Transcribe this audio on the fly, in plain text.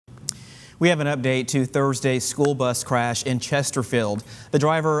We have an update to Thursday's school bus crash in Chesterfield. The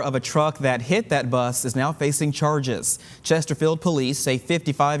driver of a truck that hit that bus is now facing charges. Chesterfield police say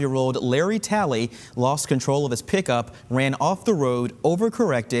 55-year-old Larry Talley lost control of his pickup, ran off the road,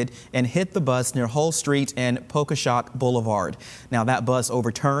 overcorrected, and hit the bus near Hull Street and Pocashock Boulevard. Now that bus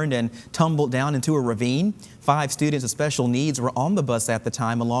overturned and tumbled down into a ravine. 5 students with special needs were on the bus at the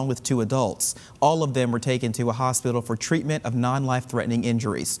time, along with 2 adults. All of them were taken to a hospital for treatment of non-life-threatening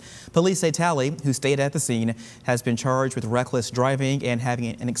injuries. Police say Talley, who stayed at the scene, has been charged with reckless driving and having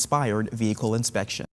an expired vehicle inspection.